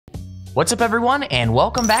What's up everyone, and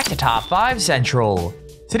welcome back to Top 5 Central.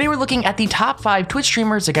 Today we're looking at the top 5 Twitch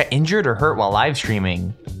streamers that got injured or hurt while live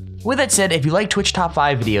streaming. With that said, if you like Twitch top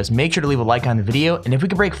 5 videos, make sure to leave a like on the video, and if we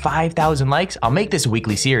can break 5,000 likes, I'll make this a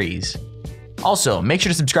weekly series. Also, make sure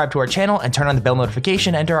to subscribe to our channel and turn on the bell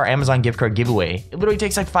notification to enter our Amazon gift card giveaway. It literally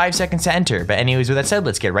takes like 5 seconds to enter, but anyways, with that said,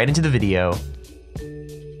 let's get right into the video.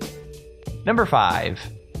 Number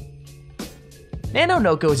 5.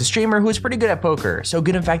 NanoNoko is a streamer who is pretty good at poker, so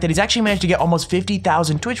good in fact that he's actually managed to get almost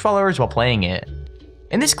 50,000 Twitch followers while playing it.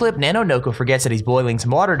 In this clip, NanoNoko forgets that he's boiling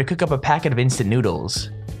some water to cook up a packet of instant noodles.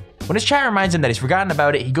 When his chat reminds him that he's forgotten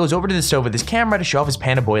about it, he goes over to the stove with his camera to show off his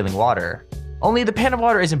pan of boiling water. Only the pan of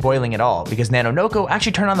water isn't boiling at all, because NanoNoko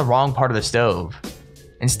actually turned on the wrong part of the stove.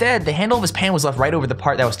 Instead, the handle of his pan was left right over the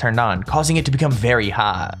part that was turned on, causing it to become very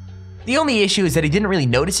hot. The only issue is that he didn't really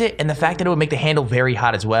notice it, and the fact that it would make the handle very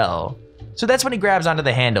hot as well. So that's when he grabs onto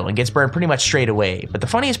the handle and gets burned pretty much straight away, but the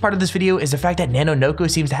funniest part of this video is the fact that NanoNoko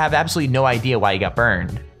seems to have absolutely no idea why he got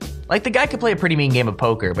burned. Like, the guy could play a pretty mean game of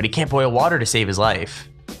poker, but he can't boil water to save his life.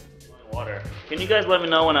 Water. Can you guys let me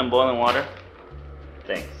know when I'm boiling water?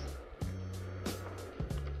 Thanks.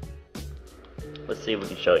 Let's see if we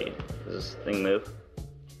can show you. Does this thing move?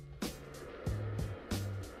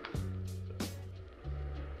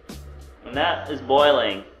 When that is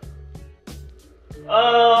boiling.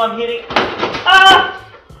 Oh, I'm heating. Ah!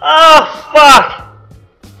 Oh, fuck!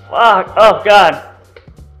 Fuck. Oh, God.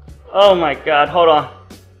 Oh, my God. Hold on.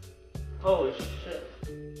 Holy shit.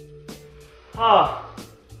 Oh.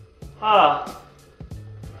 Oh.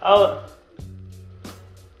 Oh.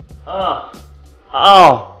 Oh.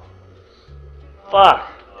 Oh.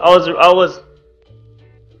 Fuck. I was.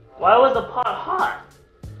 Why was the pot hot?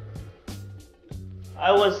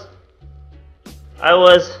 I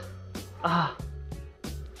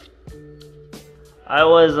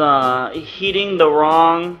was heating the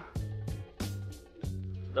wrong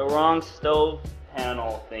stove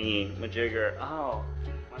panel thingy, majigger. Oh,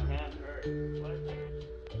 my hand hurt. What?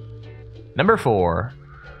 Number 4.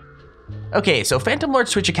 Okay, so Phantom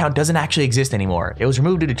Lord's Twitch account doesn't actually exist anymore. It was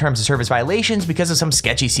removed due to terms of service violations because of some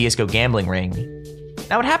sketchy CSGO gambling ring.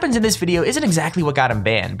 Now what happens in this video isn't exactly what got him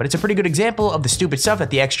banned, but it's a pretty good example of the stupid stuff that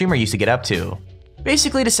the ex-streamer used to get up to.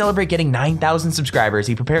 Basically, to celebrate getting 9,000 subscribers,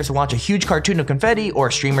 he prepares to launch a huge cartoon of confetti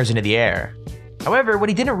or streamers into the air. However, what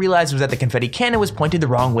he didn't realize was that the confetti cannon was pointed the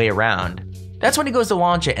wrong way around. That's when he goes to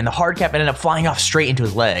launch it and the hard cap ended up flying off straight into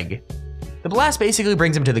his leg. The blast basically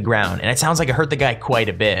brings him to the ground, and it sounds like it hurt the guy quite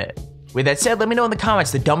a bit. With that said, let me know in the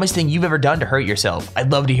comments the dumbest thing you've ever done to hurt yourself.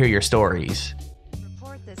 I'd love to hear your stories.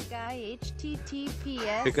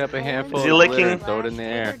 Pick up a handful. Is he licking? And throw it in the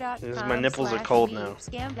air. My nipples are cold now.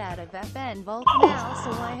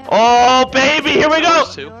 Oh, baby, here we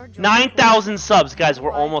go! 9,000 subs, guys.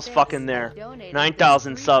 We're almost fucking there.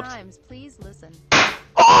 9,000 subs.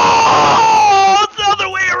 Oh, it's the other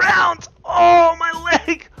way around! Oh, my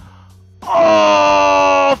leg!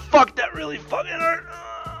 Oh, fuck, that really fucking hurt.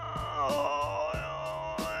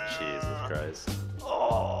 Jesus Christ.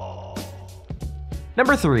 Oh.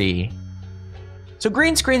 Number 3. So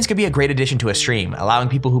green screens could be a great addition to a stream, allowing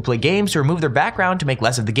people who play games to remove their background to make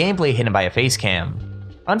less of the gameplay hidden by a face cam.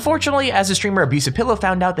 Unfortunately, as the streamer Abusive Pillow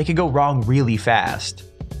found out, they could go wrong really fast.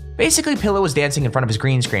 Basically, Pillow was dancing in front of his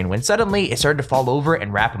green screen when suddenly it started to fall over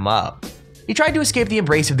and wrap him up. He tried to escape the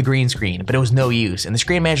embrace of the green screen, but it was no use, and the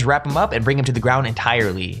screen managed to wrap him up and bring him to the ground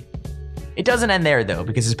entirely. It doesn't end there though,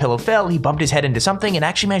 because as Pillow fell, he bumped his head into something and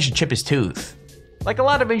actually managed to chip his tooth. Like, a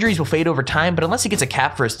lot of injuries will fade over time, but unless he gets a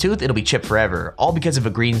cap for his tooth, it'll be chipped forever, all because of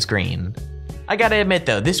a green screen. I gotta admit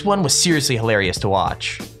though, this one was seriously hilarious to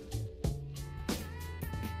watch.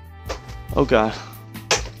 Oh god.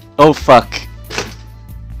 Oh fuck.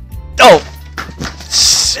 Oh!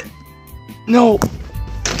 Shit! No!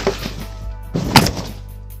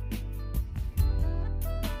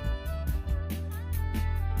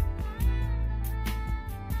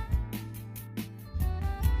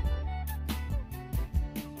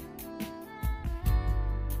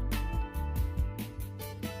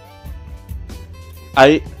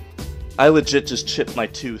 I legit just chipped my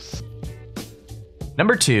tooth.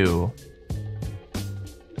 Number 2.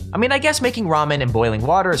 I mean, I guess making ramen and boiling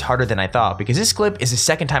water is harder than I thought, because this clip is the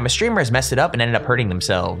second time a streamer has messed it up and ended up hurting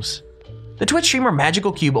themselves. The Twitch streamer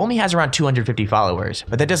Magical Cube only has around 250 followers,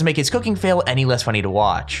 but that doesn't make his cooking fail any less funny to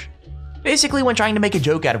watch. Basically, when trying to make a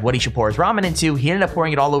joke out of what he should pour his ramen into, he ended up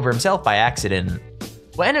pouring it all over himself by accident.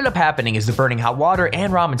 What ended up happening is the burning hot water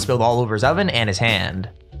and ramen spilled all over his oven and his hand.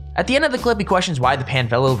 At the end of the clip, he questions why the pan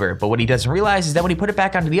fell over, but what he doesn't realize is that when he put it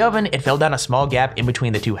back onto the oven, it fell down a small gap in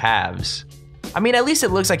between the two halves. I mean, at least it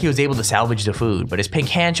looks like he was able to salvage the food, but his pink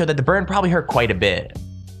hand showed that the burn probably hurt quite a bit.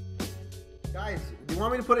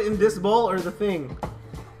 want me to put it in this bowl or the thing?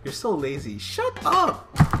 You're so lazy. Shut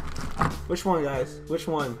up! Which one, guys? Which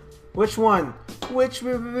one? Which one? Which...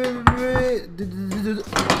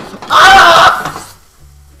 Ah!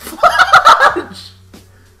 Fudge!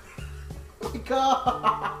 Oh my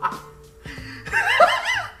god!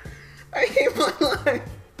 I hate my life!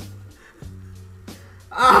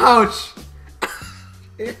 Ouch!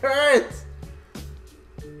 It hurts!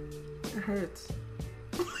 It hurts.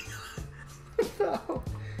 No,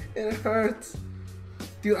 it hurts.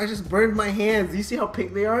 Dude, I just burned my hands. Do you see how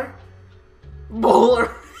pink they are?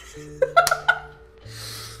 Bowler.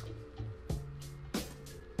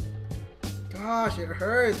 Gosh, it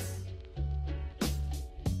hurts.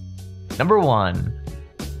 Number 1.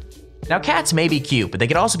 Now cats may be cute, but they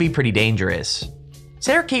can also be pretty dangerous.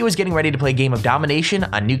 Sarah Kate was getting ready to play a game of domination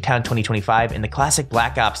on Nuketown 2025 in the classic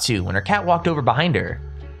Black Ops 2 when her cat walked over behind her.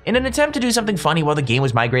 In an attempt to do something funny while the game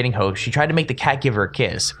was migrating hosts, she tried to make the cat give her a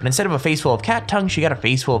kiss, but instead of a face full of cat tongue, she got a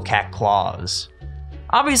face full of cat claws.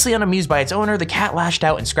 Obviously unamused by its owner, the cat lashed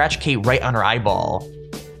out and scratched Kate right on her eyeball.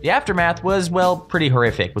 The aftermath was, well, pretty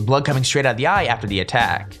horrific, with blood coming straight out the eye after the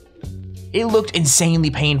attack. It looked insanely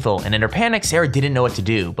painful, and in her panic, Sarah didn't know what to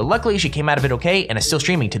do, but luckily she came out of it okay and is still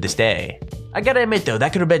streaming to this day. I gotta admit though,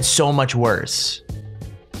 that could have been so much worse.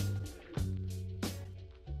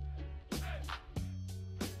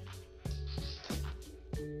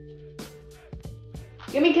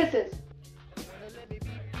 Give me kisses.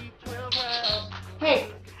 Hey.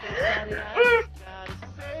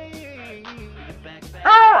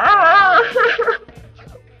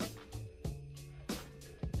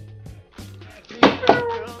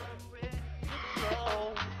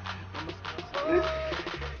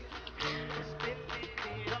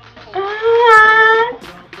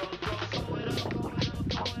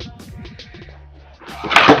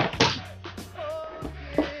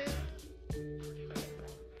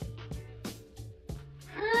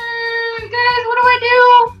 Guys, what do I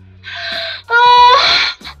do?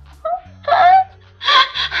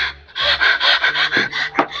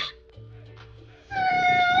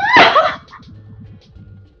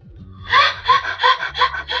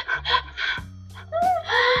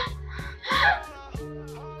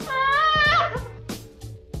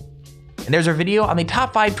 And there's our video on the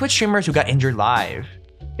top 5 Twitch streamers who got injured live.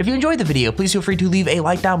 If you enjoyed the video, please feel free to leave a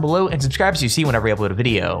like down below and subscribe so you see whenever I upload a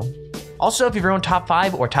video. Also, if you have your own top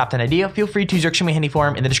 5 or top 10 idea, feel free to use our extremely handy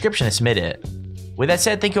form in the description to submit it. With that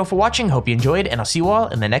said, thank you all for watching, hope you enjoyed, and I'll see you all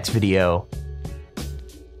in the next video.